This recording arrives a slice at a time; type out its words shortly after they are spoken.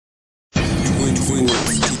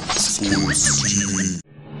TwinSportsTV.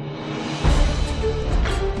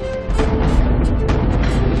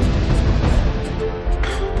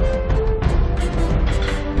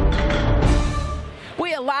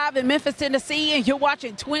 We are live in Memphis, Tennessee, and you're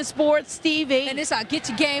watching Twin Sports TV. And it's our Get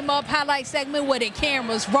Your Game Up highlight segment where the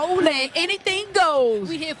cameras rolling. Anything goes.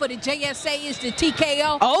 We here for the JSA, it's the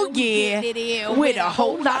TKO. Oh, so yeah. It in with a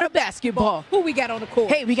whole lot of basketball. Who we got on the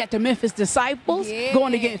court? Hey, we got the Memphis Disciples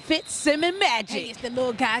going against Fitz and Magic. Hey, it's the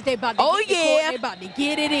little guys. They about to get the court. They about to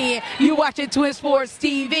get it in. You watching Twin Sports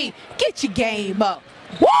TV. Get your game up.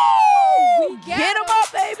 Woo! We got Get them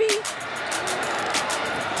up, baby.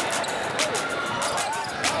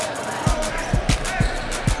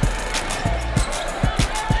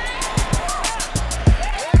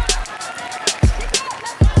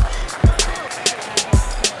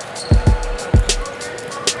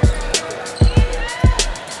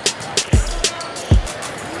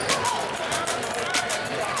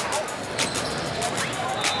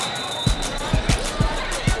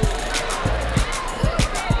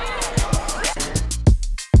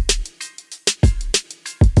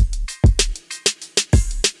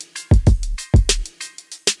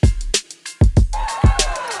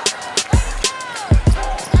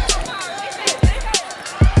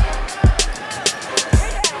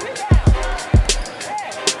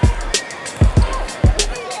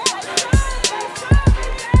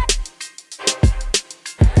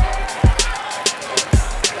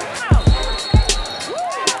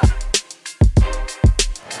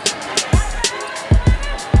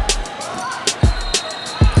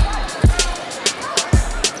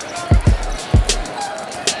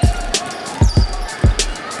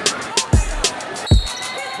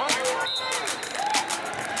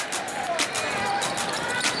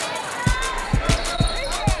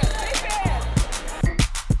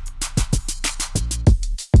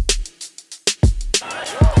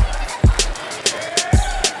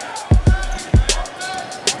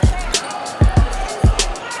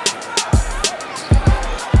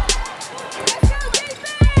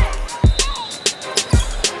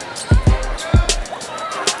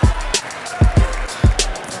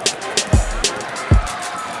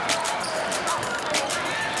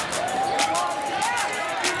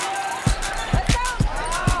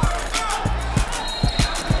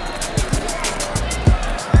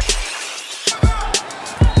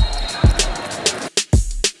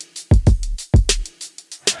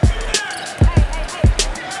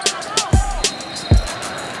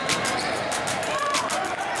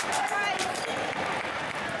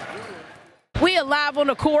 We are live on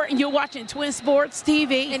the court, and you're watching Twin Sports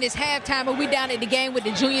TV. And it's halftime, and we down at the game with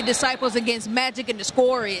the Junior Disciples against Magic, and the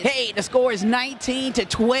score is... Hey, the score is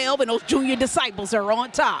 19-12, and those Junior Disciples are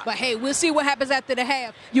on top. But hey, we'll see what happens after the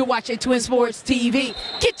half. You're watching Twin Sports TV.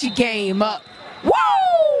 Get your game up. Woo!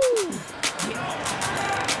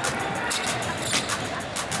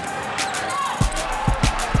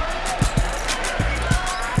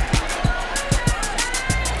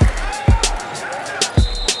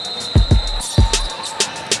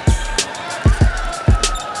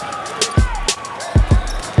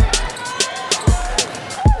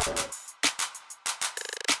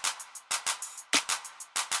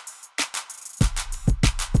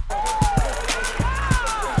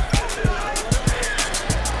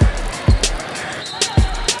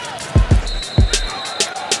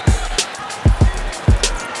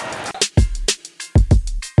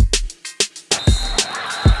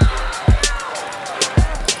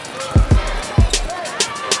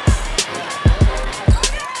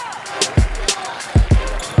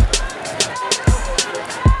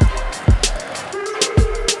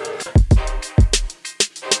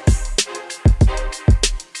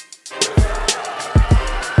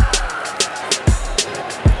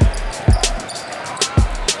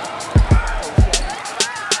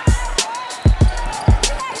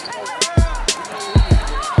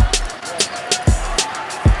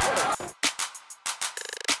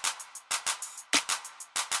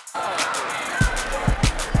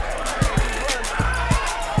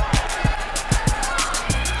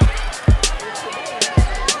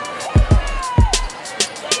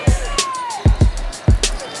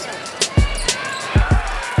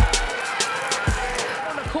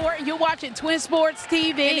 You're watching Twin Sports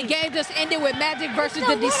TV. And the game just ended with Magic versus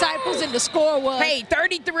the Disciples, and the score was... Hey,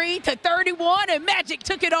 33-31, and Magic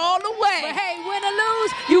took it all the way. But hey, win or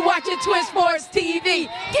lose, you watching Twin Sports TV.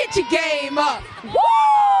 Get your game up. Woo!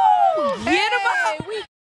 Get them up.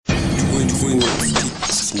 Twin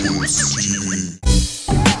Sports TV.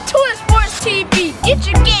 Twin Sports TV. Get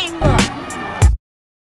your game